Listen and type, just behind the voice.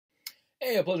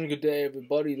Hey, a pleasant good day,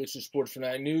 everybody. This is Sports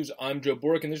Fanatic News. I'm Joe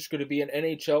Bork, and this is going to be an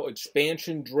NHL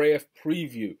expansion draft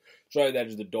preview. Sorry, that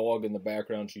is the dog in the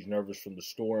background. She's nervous from the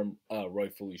storm,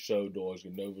 rightfully so. Dogs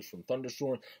get nervous from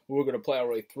thunderstorms. We're going to plow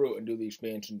right through it and do the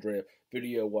expansion draft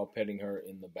video while petting her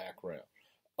in the background.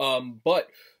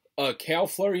 Cal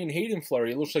Fleury and Hayden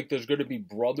Fleury, it looks like there's going to be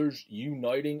brothers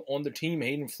uniting on the team.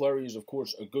 Hayden Fleury is, of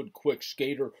course, a good, quick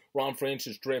skater. Ron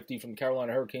Francis, draftee from the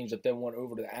Carolina Hurricanes that then went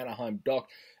over to the Anaheim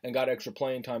Ducks and got extra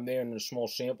playing time there in a small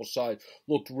sample size.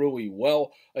 Looked really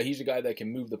well. He's a guy that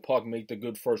can move the puck, make the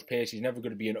good first pass. He's never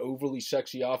going to be an overly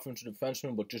sexy offensive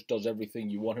defenseman, but just does everything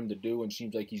you want him to do and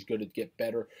seems like he's going to get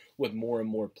better with more and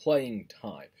more playing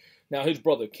time. Now, his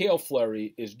brother, Cal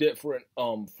Fleury, is different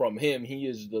from him. He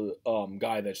is the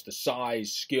guy that's the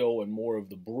size, skill, and more of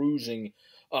the bruising,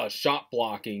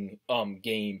 shot-blocking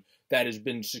game that has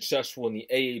been successful in the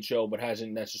AHL but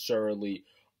hasn't necessarily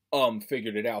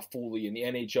figured it out fully in the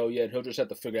NHL yet. He'll just have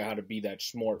to figure out how to be that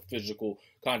smart, physical,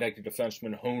 contacted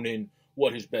defenseman, hone in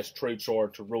what his best traits are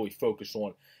to really focus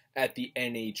on at the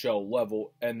NHL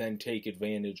level, and then take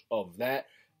advantage of that.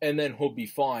 And then he'll be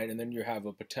fine, and then you have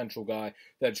a potential guy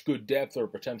that's good depth or a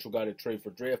potential guy to trade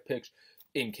for draft picks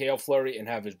in Cal Fleury, and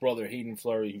have his brother Hayden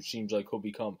Fleury, who seems like he'll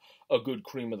become a good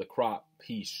cream of the crop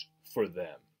piece for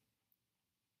them.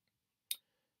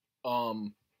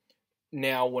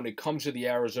 Now, when it comes to the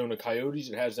Arizona Coyotes,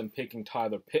 it has them picking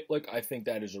Tyler Pitlick. I think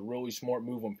that is a really smart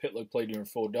move. When Pitlick played here in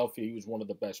Philadelphia, he was one of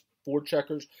the best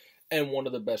forecheckers and one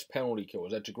of the best penalty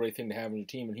killers. That's a great thing to have on your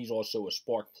team, and he's also a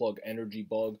spark plug energy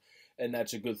bug. And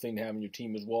that's a good thing to have on your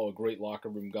team as well. A great locker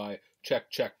room guy. Check,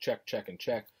 check, check, check, and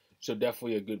check. So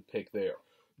definitely a good pick there.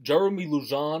 Jeremy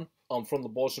Lauzon from the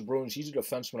Boston Bruins. He's a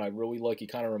defenseman I really like. He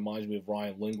kind of reminds me of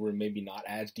Ryan Lindgren. Maybe not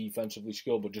as defensively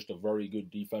skilled, but just a very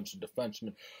good defensive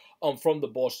defenseman from the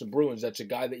Boston Bruins. That's a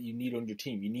guy that you need on your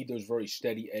team. You need those very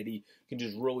steady Eddie. Can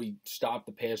just really stop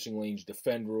the passing lanes,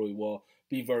 defend really well,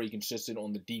 be very consistent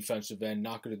on the defensive end.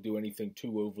 Not going to do anything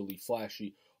too overly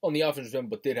flashy on the offensive end,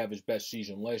 but did have his best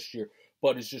season last year.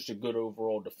 But it's just a good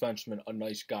overall defenseman, a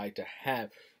nice guy to have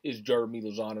is Jeremy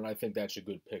Lauzon, and I think that's a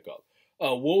good pickup.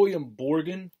 William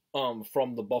Borgen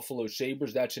from the Buffalo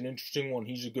Sabres, that's an interesting one.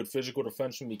 He's a good physical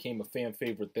defenseman, became a fan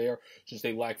favorite there since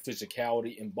they lack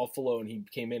physicality in Buffalo, and he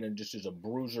came in and just as a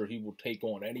bruiser, he will take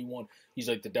on anyone. He's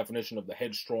like the definition of the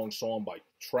headstrong song by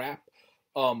Trap.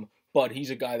 But he's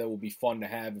a guy that will be fun to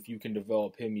have if you can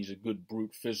develop him. He's a good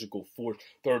brute physical force.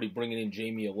 30, bringing in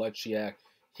Jamie Alexiak.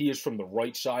 He is from the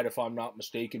right side, if I'm not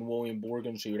mistaken, William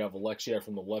Borgen. So you'd have Alexiak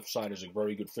from the left side as a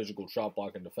very good physical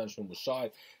shot-blocking defenseman with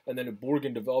size. And then if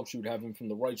Borgen develops, you would have him from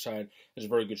the right side as a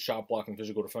very good shot-blocking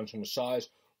physical defenseman with size.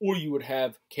 Or you would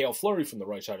have Cal Fleury from the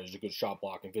right side as a good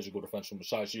shot-blocking physical defenseman with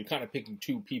size. So you're kind of picking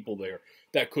two people there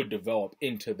that could develop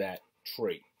into that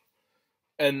trait.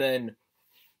 And then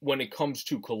when it comes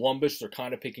to Columbus, they're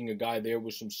kind of picking a guy there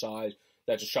with some size.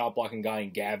 That's a shot-blocking guy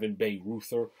in Gavin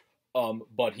Bay-Ruther.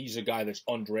 But he's a guy that's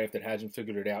undrafted, hasn't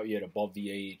figured it out yet above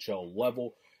the AHL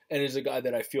level, and is a guy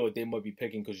that I feel like they might be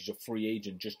picking because he's a free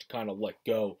agent just to kind of let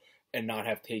go and not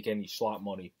have to take any slot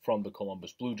money from the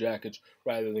Columbus Blue Jackets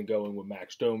rather than going with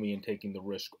Max Domi and taking the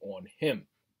risk on him.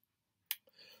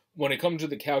 When it comes to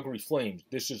the Calgary Flames,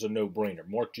 this is a no-brainer.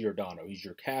 Mark Giordano, he's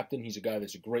your captain. He's a guy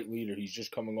that's a great leader. He's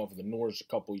just coming off of the Norris a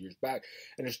couple years back,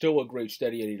 and is still a great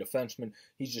steady-Eddie defenseman.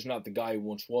 He's just not the guy he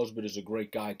once was, but is a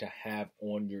great guy to have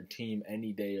on your team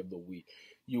any day of the week.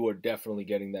 You are definitely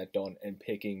getting that done and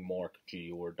picking Mark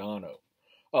Giordano.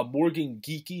 Morgan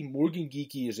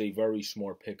Geekie is a very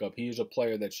smart pickup. He is a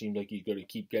player that seems like he's going to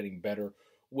keep getting better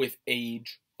with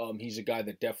age. He's a guy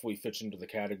that definitely fits into the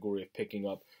category of picking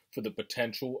up for the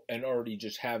potential and already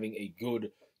just having a good,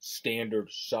 standard,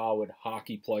 solid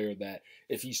hockey player that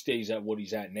if he stays at what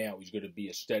he's at now, he's going to be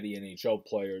a steady NHL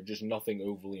player. Just nothing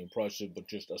overly impressive, but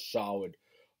just a solid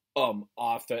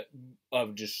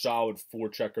just solid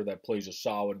forechecker that plays a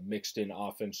solid mixed-in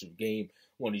offensive game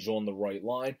when he's on the right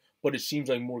line. But it seems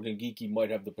like Morgan Geekie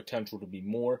might have the potential to be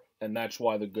more, and that's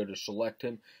why they're going to select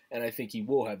him. And I think he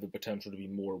will have the potential to be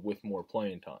more with more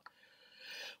playing time.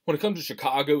 When it comes to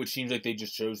Chicago, it seems like they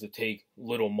just chose to take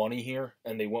little money here,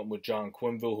 and they went with John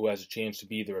Quenneville, who has a chance to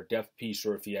be either a depth piece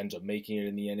or if he ends up making it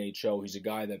in the NHL, he's a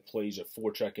guy that plays a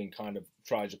forechecking, kind of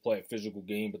tries to play a physical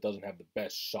game, but doesn't have the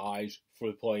best size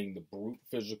for playing the brute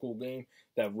physical game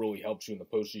that really helps you in the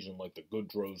postseason, like the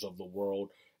Goodrows of the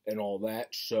world and all that.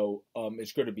 So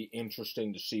it's going to be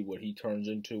interesting to see what he turns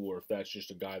into, or if that's just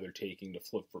a guy they're taking to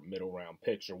flip for middle round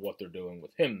picks, or what they're doing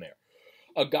with him there.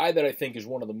 A guy that I think is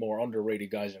one of the more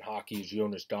underrated guys in hockey is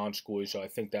Jonas Donskoi, so I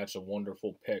think that's a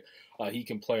wonderful pick. He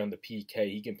can play on the PK.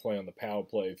 He can play on the power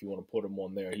play if you want to put him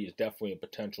on there. He is definitely a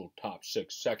potential top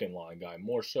 6 second-line guy,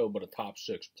 more so, but a top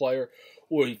 6 player.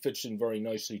 Or he fits in very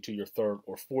nicely to your third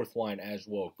or fourth line as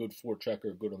well. Good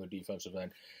forechecker, good on the defensive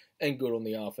end, and good on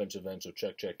the offensive end, so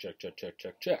check.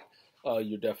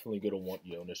 You're definitely going to want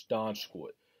Jonas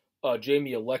Donskoi.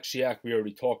 Jamie Alexiak, we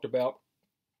already talked about.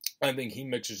 I think he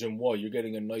mixes in well. You're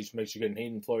getting a nice mix. You're getting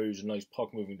Hayden Fleury, who's a nice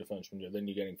puck-moving defenseman. Then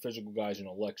you're getting physical guys in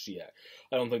Alexiak.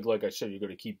 I don't think, like I said, you're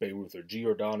going to keep Bayruth or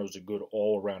Giordano's a good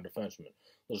all-around defenseman.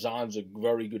 Lazan's a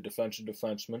very good defensive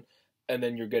defenseman. And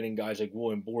then you're getting guys like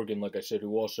William Borgen, like I said,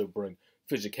 who also bring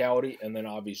physicality. And then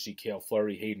obviously Cale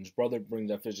Fleury, Hayden's brother,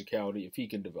 brings that physicality if he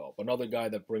can develop. Another guy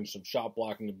that brings some shot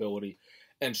blocking ability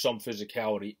and some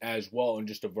physicality as well, and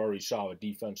just a very solid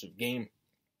defensive game.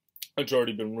 It's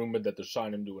already been rumored that they're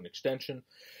signing him to an extension,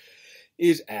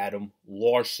 is Adam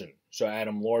Larson. So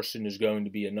Adam Larson is going to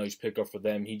be a nice pickup for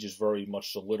them. He just very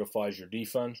much solidifies your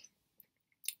defense.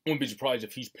 Wouldn't be surprised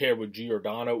if he's paired with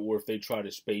Giordano or if they try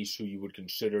to space who you would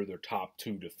consider their top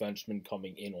 2 defensemen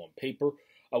coming in on paper.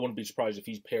 I wouldn't be surprised if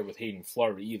he's paired with Hayden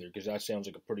Fleury either, because that sounds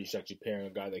like a pretty sexy pairing,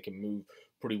 a guy that can move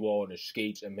pretty well on his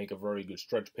skates and make a very good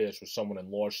stretch pass with someone in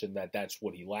Larson that's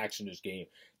what he lacks in his game.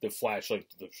 The flash, like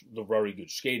the very good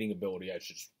skating ability, I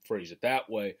should phrase it that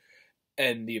way,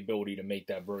 and the ability to make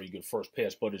that very good first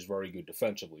pass, but is very good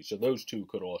defensively. So those two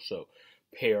could also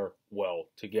pair well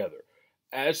together.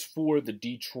 As for the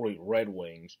Detroit Red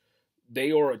Wings,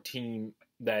 they are a team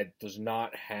that does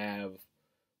not have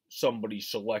somebody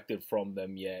selected from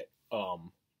them yet,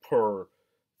 per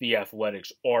the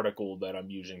Athletics article that I'm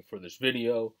using for this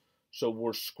video. So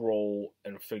we'll scroll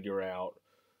and figure out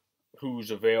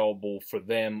who's available for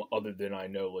them, other than I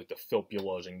know like the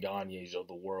Filpulas and Gagnes of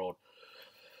the world.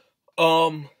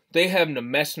 They have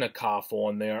Nemesnikov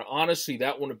on there. Honestly,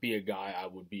 that wouldn't be a guy I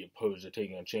would be opposed to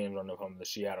taking a chance on if I'm the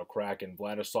Seattle Kraken.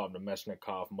 Vladislav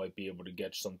Nemesnikov might be able to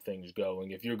get some things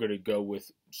going. If you're going to go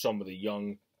with some of the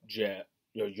young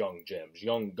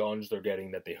guns they're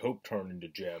getting that they hope turn into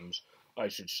gems, I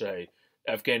should say,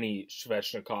 Evgeny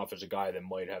Svechnikov is a guy that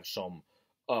might have some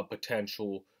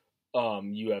potential.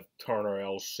 You have Turner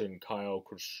Elson, Kyle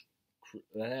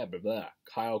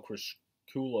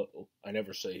Kriskula. I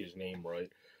never say his name right.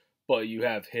 But you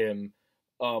have him,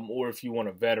 or if you want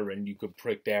a veteran, you could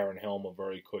prick Darren Helm, a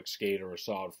very quick skater, a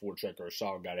solid forechecker, a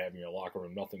solid guy to have in your locker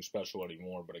room. Nothing special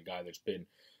anymore, but a guy that's been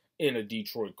in a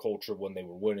Detroit culture when they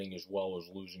were winning as well as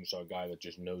losing, so a guy that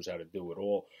just knows how to do it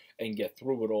all and get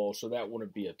through it all. So that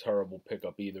wouldn't be a terrible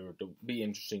pickup either. It'll be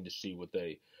interesting to see what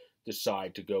they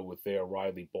decide to go with there.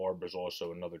 Riley Barber's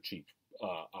also another cheap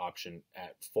option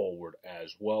at forward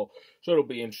as well. So it'll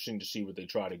be interesting to see what they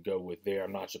try to go with there.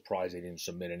 I'm not surprised they didn't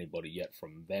submit anybody yet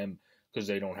from them because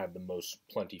they don't have the most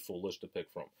plentiful list to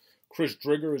pick from. Chris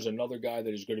Driedger is another guy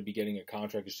that is going to be getting a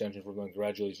contract extension from them.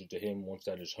 Congratulations to him once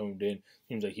that is honed in.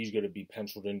 Seems like he's going to be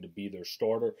penciled in to be their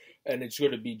starter. And it's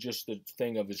going to be just the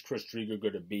thing of, is Chris Driedger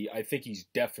going to be, I think he's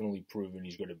definitely proven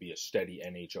he's going to be a steady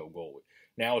NHL goalie.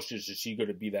 Now it's just, is he going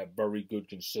to be that very good,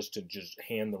 consistent, just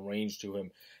hand the reins to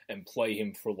him and play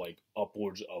him for like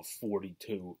upwards of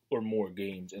 42 or more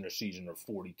games in a season, or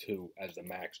 42 as the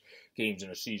max games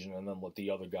in a season, and then let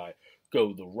the other guy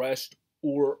go the rest?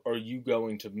 Or are you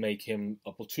going to make him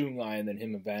a platoon guy and then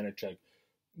him and Vanacek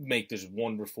make this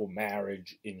wonderful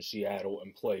marriage in Seattle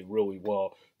and play really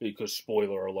well? Because,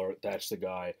 spoiler alert, that's the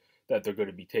guy that they're going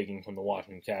to be taking from the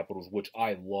Washington Capitals, which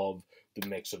I love the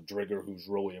mix of Driedger, who's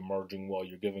really emerging well.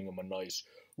 You're giving him a nice,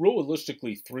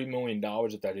 realistically, $3 million,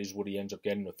 if that is what he ends up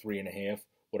getting, or 3.5,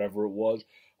 whatever it was.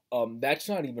 That's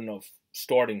not even a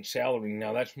starting salary.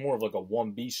 Now, that's more of like a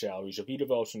 1B salary. So if he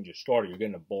develops into your starter, you're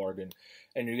getting a bargain,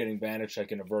 and you're getting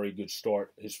Vanacek in a very good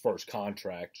start, his first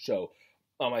contract. So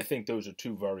I think those are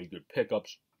two very good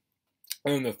pickups.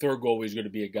 And then the third goalie is going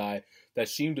to be a guy that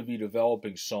seemed to be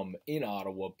developing some in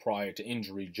Ottawa prior to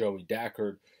injury, Joey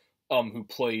Dackert, who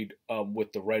played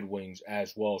with the Red Wings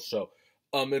as well. So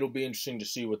it'll be interesting to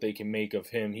see what they can make of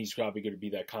him. He's probably going to be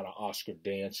that kind of Oscar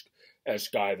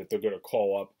Dansk-esque guy that they're going to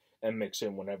call up and mix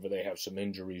in whenever they have some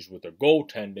injuries with their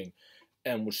goaltending.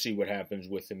 And we'll see what happens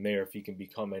with him there, if he can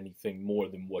become anything more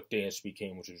than what Dansk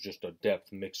became, which was just a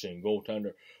depth mixing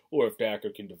goaltender, or if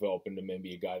Dacker can develop into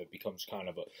maybe a guy that becomes kind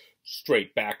of a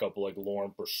straight backup like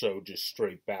Lauren Perceau, just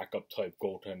straight backup type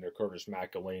goaltender, Curtis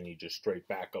McElhaney, just straight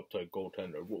backup type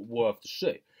goaltender. We'll have to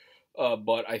see.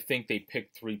 But I think they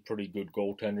picked three pretty good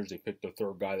goaltenders. They picked a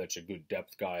third guy that's a good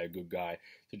depth guy, a good guy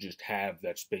to just have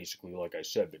that's basically, like I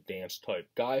said, the Dansk type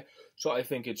guy. So I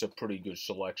think it's a pretty good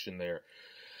selection there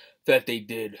that they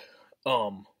did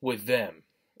with them.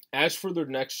 As for their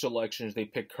next selections, they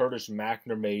picked Curtis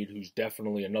McNamara, who's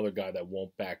definitely another guy that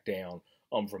won't back down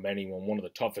from anyone. One of the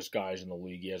toughest guys in the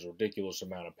league. He has a ridiculous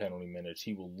amount of penalty minutes.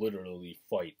 He will literally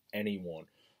fight anyone.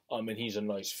 And he's a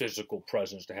nice physical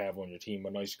presence to have on your team.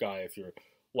 A nice guy if you're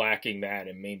lacking that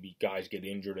and maybe guys get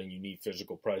injured and you need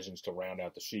physical presence to round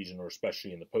out the season or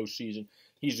especially in the postseason.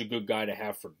 He's a good guy to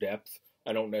have for depth.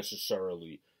 I don't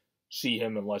necessarily see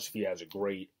him unless if he has a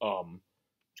great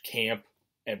camp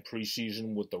and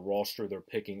preseason with the roster they're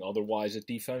picking otherwise at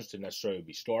defense to necessarily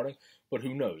be starting. But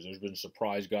who knows? There's been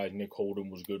surprise guys. Nick Holden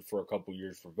was good for a couple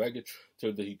years for Vegas.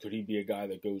 So could he be a guy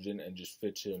that goes in and just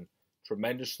fits in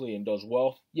tremendously and does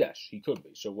well? Yes, he could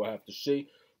be. So we'll have to see.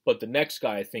 But the next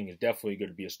guy I think is definitely going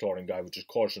to be a starting guy, which is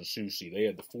Carson Soucy. They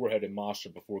had the four-headed monster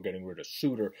before getting rid of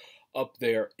Suter up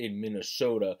there in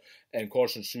Minnesota. And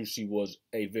Carson Soucy was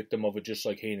a victim of it just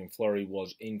like Hayden Fleury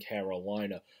was in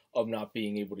Carolina of not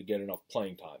being able to get enough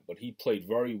playing time. But he played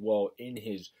very well in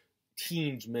his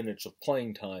teens minutes of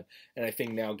playing time, and I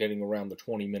think now getting around the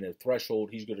 20-minute threshold,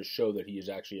 he's going to show that he is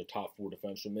actually a top 4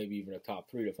 defenseman, maybe even a top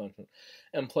 3 defenseman,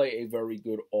 and play a very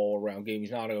good all-around game.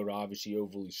 He's not going to obviously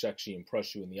overly sexy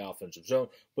impress you in the offensive zone,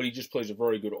 but he just plays a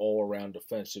very good all-around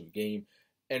defensive game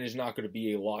and is not going to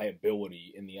be a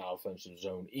liability in the offensive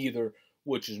zone either,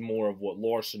 which is more of what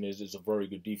Larson is a very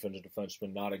good defensive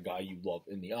defenseman, not a guy you love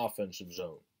in the offensive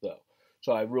zone, though.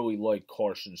 So I really like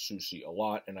Carson Soucy a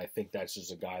lot, and I think that's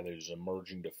just a guy that is an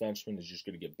emerging defenseman. Is just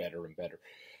going to get better and better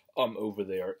over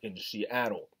there in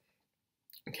Seattle.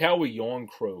 Callie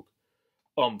Yarncroke,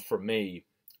 for me,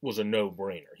 was a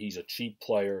no-brainer. He's a cheap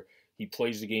player. He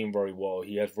plays the game very well.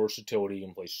 He has versatility. He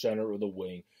can play center or the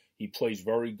wing. He plays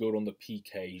very good on the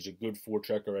PK. He's a good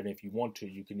forechecker, and if you want to,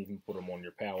 you can even put him on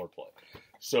your power play.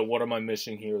 So what am I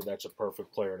missing here? That's a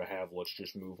perfect player to have. Let's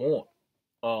just move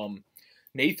on.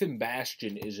 Nathan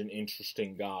Bastian is an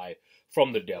interesting guy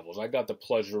from the Devils. I got the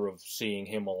pleasure of seeing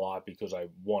him a lot because I,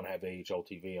 1, have AHL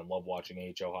TV and love watching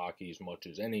AHL hockey as much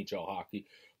as NHL hockey.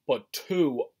 But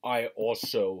 2, I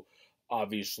also,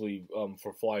 obviously,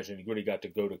 for Flyers and Gritty, got to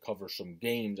go to cover some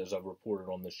games, as I've reported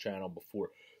on this channel before.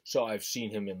 So I've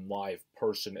seen him in live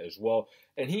person as well.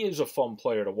 And he is a fun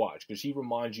player to watch because he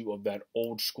reminds you of that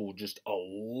old school, just a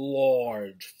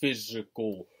large,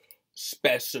 physical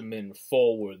specimen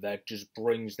forward that just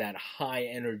brings that high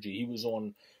energy. He was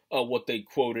on what they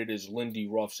quoted as Lindy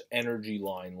Ruff's energy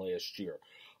line last year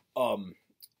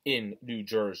in New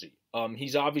Jersey.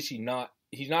 He's obviously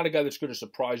he's not a guy that's going to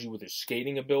surprise you with his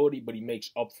skating ability, but he makes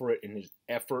up for it in his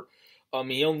effort.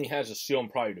 He only has a ceiling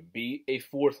probably to be a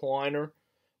 4th liner,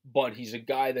 but he's a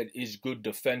guy that is good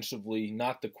defensively,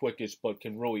 not the quickest, but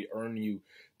can really earn you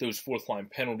those 4th line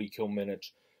penalty kill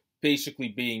minutes. Basically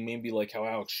being maybe like how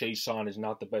Alex Chiasson is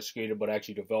not the best skater, but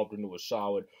actually developed into a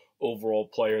solid overall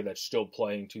player that's still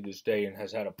playing to this day and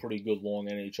has had a pretty good long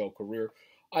NHL career.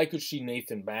 I could see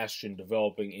Nathan Bastian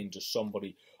developing into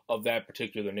somebody of that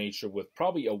particular nature with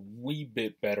probably a wee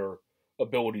bit better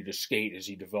ability to skate as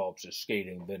he develops his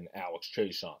skating than Alex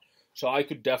Chiasson. So I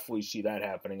could definitely see that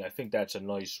happening. I think that's a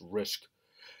nice risk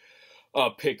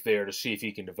pick there to see if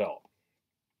he can develop.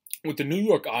 With the New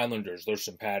York Islanders, they're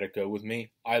simpatico with me.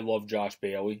 I love Josh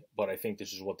Bailey, but I think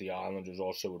this is what the Islanders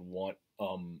also would want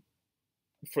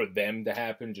for them to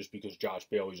happen, just because Josh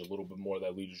Bailey's a little bit more of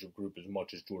that leadership group as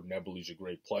much as Jordan Eberle's a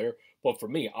great player. But for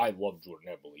me, I love Jordan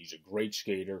Eberle. He's a great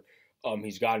skater.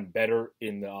 He's gotten better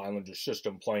in the Islanders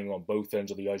system, playing on both ends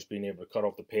of the ice, being able to cut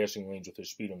off the passing lanes with his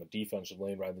speed on the defensive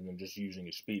lane rather than just using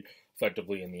his speed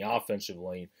effectively in the offensive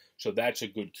lane. So that's a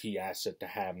good key asset to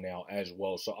have now as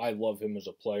well. So I love him as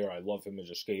a player. I love him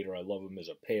as a skater. I love him as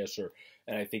a passer.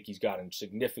 And I think he's gotten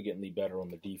significantly better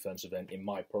on the defensive end, in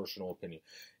my personal opinion,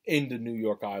 in the New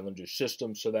York Islanders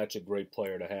system. So that's a great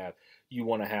player to have. You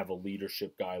want to have a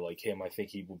leadership guy like him. I think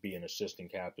he will be an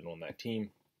assistant captain on that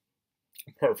team.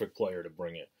 Perfect player to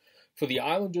bring in. For the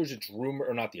Islanders, it's rumor,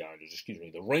 or not the Islanders, excuse me,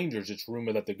 the Rangers, it's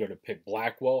rumor that they're going to pick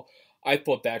Blackwell. I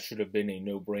thought that should have been a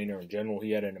no-brainer in general.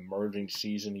 He had an emerging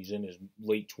season. He's in his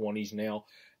late 20s now,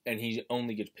 and he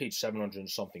only gets paid $700 and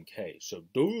something K. So,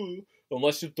 duh.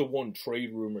 Unless if the one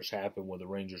trade rumors happen where the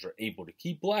Rangers are able to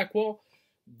keep Blackwell,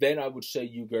 then I would say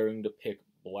you're going to pick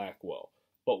Blackwell.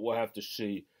 But we'll have to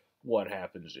see what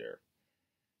happens there.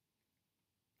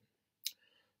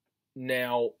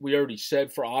 Now, we already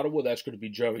said for Ottawa, that's going to be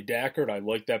Joey Dackert. I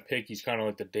like that pick. He's kind of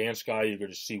like the dance guy. You're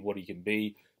going to see what he can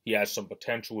be. He has some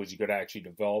potential as he could actually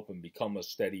develop and become a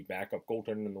steady backup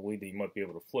goaltender in the league that he might be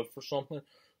able to flip for something.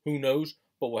 Who knows?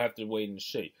 But we'll have to wait and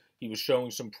see. He was showing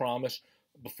some promise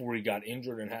before he got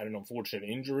injured and had an unfortunate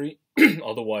injury.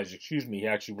 Otherwise, he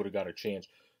actually would have got a chance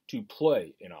to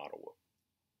play in Ottawa.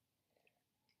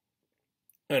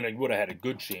 And he would have had a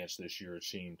good chance this year, it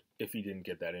seemed, if he didn't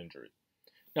get that injury.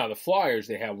 Now, the Flyers,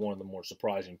 they have one of the more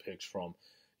surprising picks from.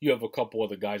 You have a couple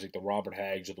other guys like the Robert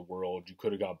Haggs of the world. You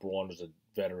could have got Braun as a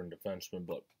veteran defenseman,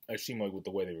 but it seemed like with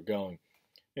the way they were going,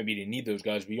 maybe you didn't need those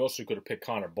guys. But you also could have picked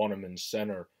Connor Bunnaman's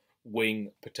center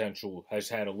wing potential, has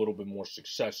had a little bit more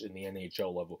success in the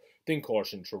NHL level than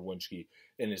Carson Cherwinski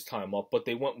in his time up. But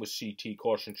they went with CT,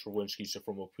 Carson Cherwinski, so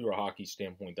from a pure hockey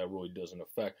standpoint, that really doesn't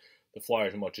affect the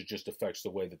Flyers much. It just affects the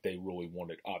way that they really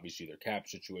wanted, obviously, their cap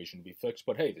situation to be fixed.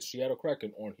 But hey, the Seattle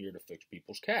Kraken aren't here to fix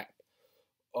people's cap.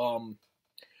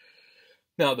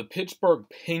 Now, the Pittsburgh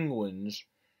Penguins,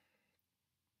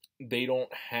 they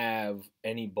don't have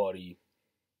anybody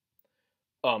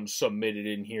submitted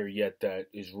in here yet that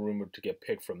is rumored to get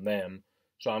picked from them.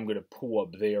 So I'm going to pull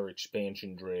up their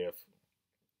expansion draft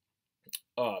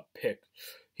pick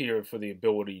here for the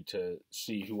ability to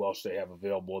see who else they have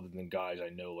available other than guys I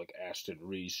know like Aston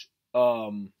Reese.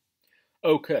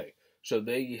 Okay, so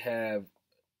they have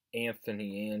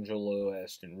Anthony Angelo,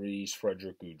 Aston Reese,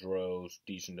 Frederick Gaudreau,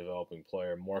 decent developing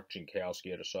player. Mark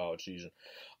Jankowski had a solid season.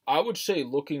 I would say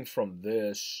looking from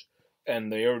this,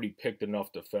 and they already picked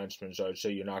enough defensemen, so I'd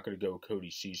say you're not going to go Cody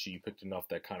Ceci. You picked enough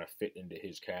that kind of fit into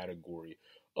his category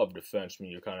of defensemen.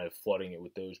 You're kind of flooding it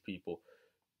with those people.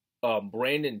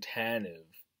 Brandon Tanev,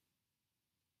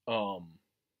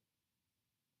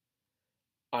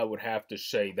 I would have to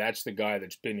say that's the guy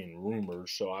that's been in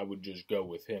rumors, so I would just go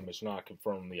with him. It's not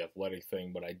confirmed the Athletic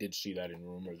thing, but I did see that in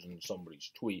rumors in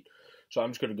somebody's tweet. So I'm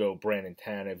just going to go Brandon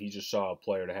Tanev. He's a solid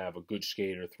player to have, a good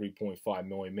skater, $3.5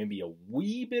 million, maybe a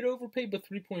wee bit overpaid, but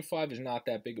 3.5 is not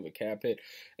that big of a cap hit.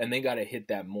 And they got to hit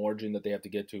that margin that they have to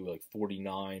get to, like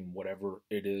 49, whatever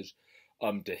it is,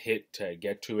 to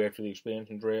get to after the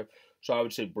expansion draft. So I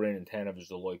would say Brandon Tanev is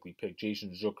the likely pick.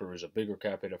 Jason Zucker is a bigger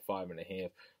cap hit at 5.5.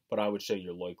 But I would say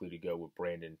you're likely to go with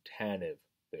Brandon Tanev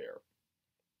there.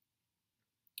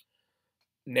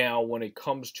 Now, when it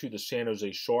comes to the San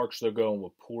Jose Sharks, they're going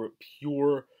with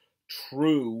pure,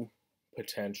 true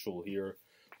potential here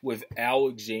with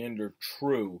Alexander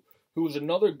True, who is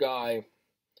another guy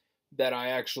that I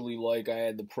actually like. I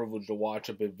had the privilege to watch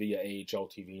a bit via AHL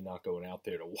TV, not going out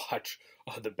there to watch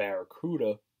the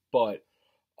Barracuda, but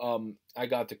I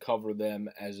got to cover them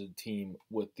as a team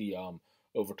with the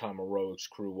Overtime Heroics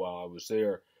crew while I was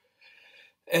there.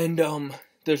 And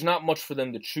there's not much for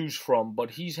them to choose from,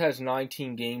 but he has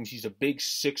 19 games. He's a big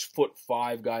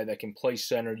 6'5" guy that can play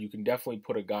center. You can definitely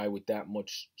put a guy with that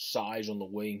much size on the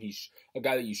wing. He's a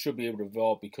guy that you should be able to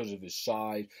develop because of his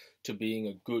size to being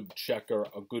a good checker,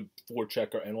 a good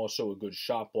forechecker, and also a good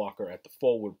shot blocker at the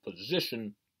forward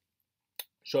position.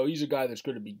 So he's a guy that's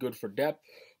going to be good for depth,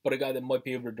 but a guy that might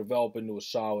be able to develop into a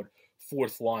solid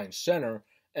fourth-line center,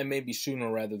 and maybe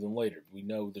sooner rather than later. We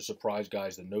know the surprise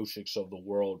guys, the Noshiks of the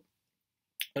world,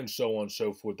 and so on and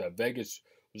so forth, that Vegas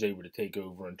was able to take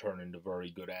over and turn into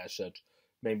very good assets.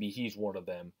 Maybe he's one of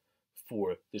them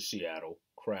for the Seattle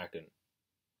Kraken.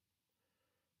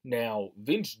 Now,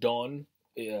 Vince Dunn,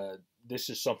 this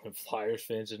is something Flyers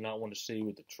fans did not want to see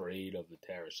with the trade of the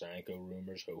Tarasenko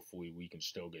rumors. Hopefully we can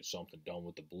still get something done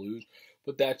with the Blues,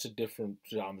 but that's a different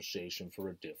conversation for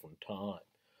a different time.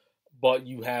 But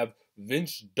you have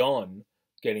Vince Dunn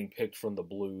getting picked from the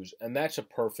Blues, and that's a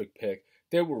perfect pick.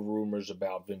 There were rumors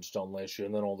about Vince Dunn last year,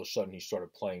 and then all of a sudden he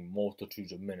started playing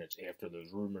multitudes of minutes after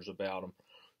those rumors about him.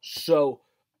 So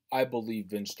I believe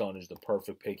Vince Dunn is the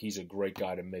perfect pick. He's a great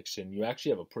guy to mix in. You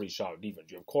actually have a pretty solid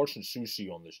defense. You have Carson Soucy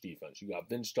on this defense. You got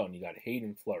Vince Dunn. You got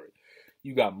Hayden Fleury.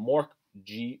 You got Mark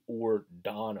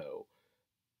Giordano.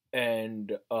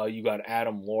 And you got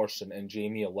Adam Larson and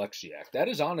Jamie Alexiak. That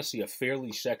is honestly a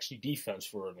fairly sexy defense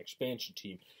for an expansion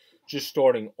team, just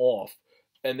starting off.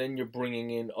 And then you're bringing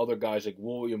in other guys like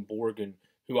William Borgen,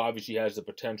 who obviously has the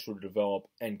potential to develop,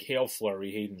 and Cale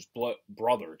Fleury, Hayden's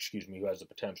brother, who has the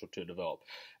potential to develop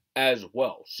as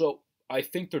well. So I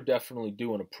think they're definitely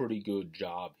doing a pretty good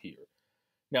job here.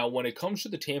 Now, when it comes to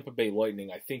the Tampa Bay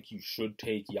Lightning, I think you should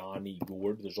take Yanni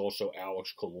Gourde. There's also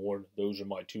Alex Killorn. Those are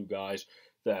my two guys.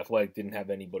 The Athletic didn't have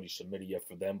anybody submitted yet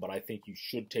for them, but I think you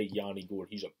should take Yanni Gourde.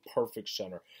 He's a perfect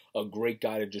center, a great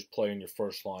guy to just play in your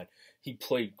first line. He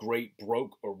played great,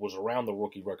 was around the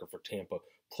rookie record for Tampa,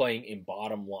 playing in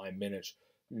bottom line minutes.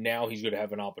 Now he's going to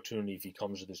have an opportunity if he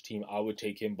comes to this team. I would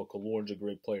take him, but Killorn's a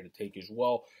great player to take as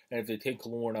well. And if they take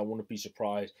Killorn, I wouldn't be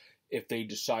surprised if they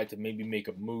decide to maybe make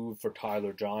a move for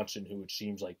Tyler Johnson, who it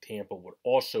seems like Tampa would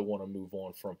also want to move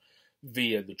on from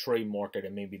via the trade market,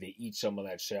 and maybe they eat some of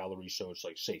that salary, so it's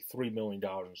like, say, $3 million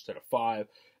instead of $5 million,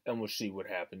 and we'll see what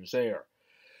happens there.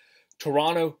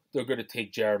 Toronto, they're going to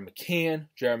take Jared McCann.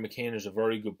 Jared McCann is a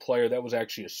very good player. That was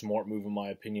actually a smart move, in my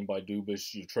opinion, by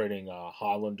Dubas. You're trading a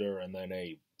Highlander and then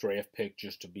a draft pick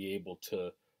just to be able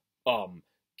to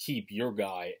keep your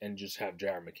guy and just have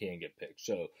Jared McCann get picked.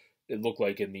 So it looked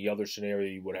like in the other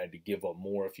scenario you would have had to give up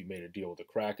more if you made a deal with the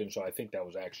Kraken. So I think that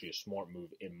was actually a smart move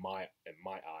in my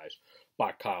eyes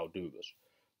by Kyle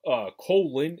Dubas.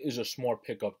 Cole Lind is a smart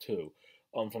pickup too,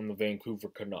 from the Vancouver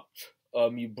Canucks.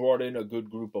 You brought in a good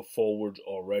group of forwards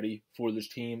already for this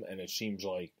team, and it seems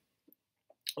like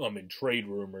in trade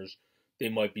rumors they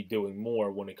might be doing more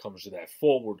when it comes to that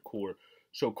forward core.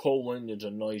 So Cole Lind is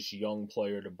a nice young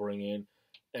player to bring in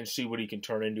and see what he can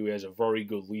turn into. He has a very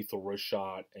good lethal wrist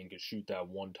shot and can shoot that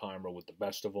one-timer with the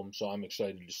best of them, so I'm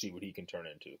excited to see what he can turn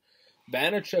into.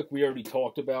 Vanacek we already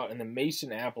talked about, and then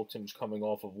Mason Appleton's coming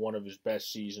off of one of his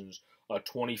best seasons,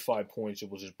 25 points.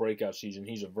 It was his breakout season.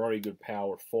 He's a very good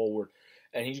power forward,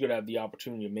 and he's going to have the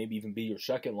opportunity to maybe even be your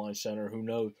second-line center. Who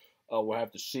knows? We'll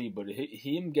have to see. But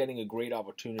him getting a great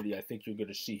opportunity, I think you're going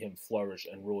to see him flourish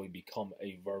and really become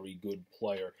a very good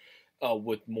player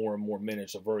with more and more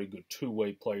minutes, a very good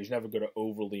two-way player. He's never going to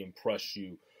overly impress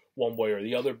you one way or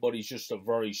the other, but he's just a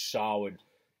very solid,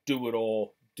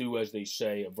 do-it-all, do as they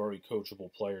say, a very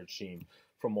coachable player, it seems,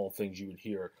 from all things you would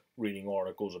hear reading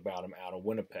articles about him out of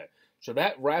Winnipeg. So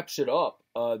that wraps it up.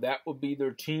 That would be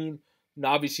their team. And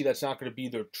obviously, that's not going to be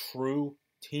their true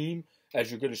team,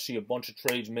 as you're going to see a bunch of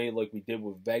trades made like we did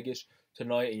with Vegas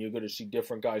tonight, and you're going to see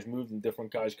different guys move and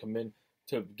different guys come in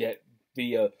to get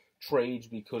via trades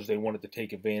because they wanted to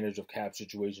take advantage of cap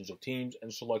situations of teams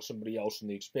and select somebody else in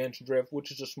the expansion draft,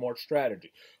 which is a smart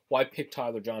strategy. Why pick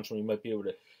Tyler Johnson when you might be able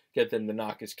to get them to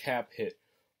knock his cap hit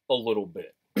a little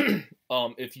bit?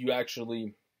 If you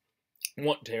actually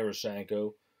want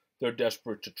Tarasenko, they're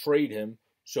desperate to trade him,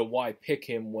 so why pick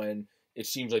him when it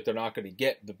seems like they're not going to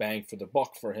get the bang for the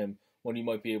buck for him, when you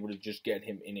might be able to just get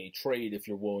him in a trade if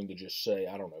you're willing to just say,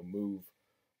 I don't know, move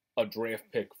a draft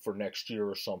pick for next year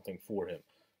or something for him,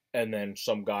 and then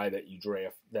some guy that you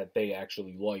draft that they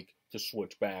actually like to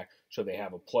switch back so they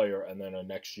have a player and then a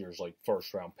next year's like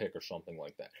first round pick or something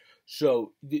like that.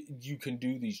 So you can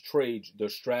do these trades. They're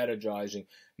strategizing.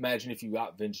 Imagine if you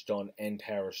got Vince Dunn and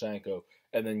Tarasenko,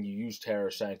 and then you use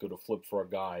Tarasenko to flip for a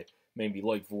guy maybe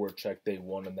like Voracek day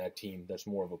one on that team that's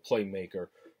more of a playmaker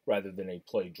rather than a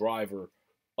play driver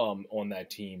on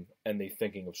that team, and they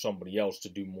thinking of somebody else to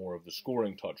do more of the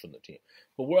scoring touch on the team.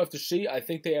 But we'll have to see. I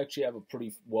think they actually have a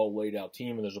pretty well laid out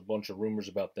team, and there's a bunch of rumors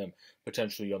about them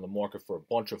potentially on the market for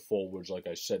a bunch of forwards, like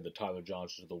I said, the Tyler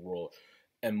Johnsons of the world,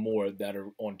 and more that are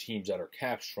on teams that are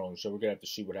cap strong. So we're going to have to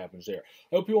see what happens there.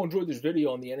 I hope you all enjoyed this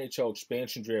video on the NHL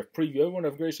Expansion Draft preview. Everyone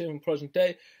have a great, safe, and pleasant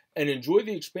day. And enjoy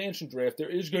the expansion draft. There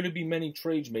is going to be many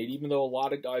trades made, even though a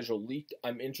lot of guys are leaked.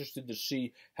 I'm interested to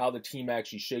see how the team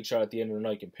actually shakes out at the end of the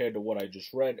night compared to what I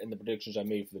just read and the predictions I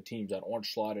made for the teams that aren't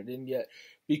slotted in yet,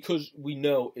 because we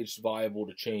know it's viable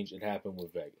to change. It happened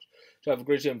with Vegas. So have a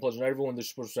great day and pleasant night, everyone. This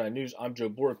is Sports News. I'm Joe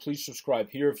Borg. Please subscribe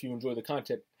here if you enjoy the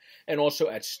content, and also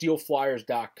at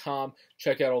steelflyers.com.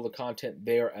 Check out all the content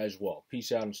there as well.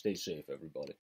 Peace out and stay safe, everybody.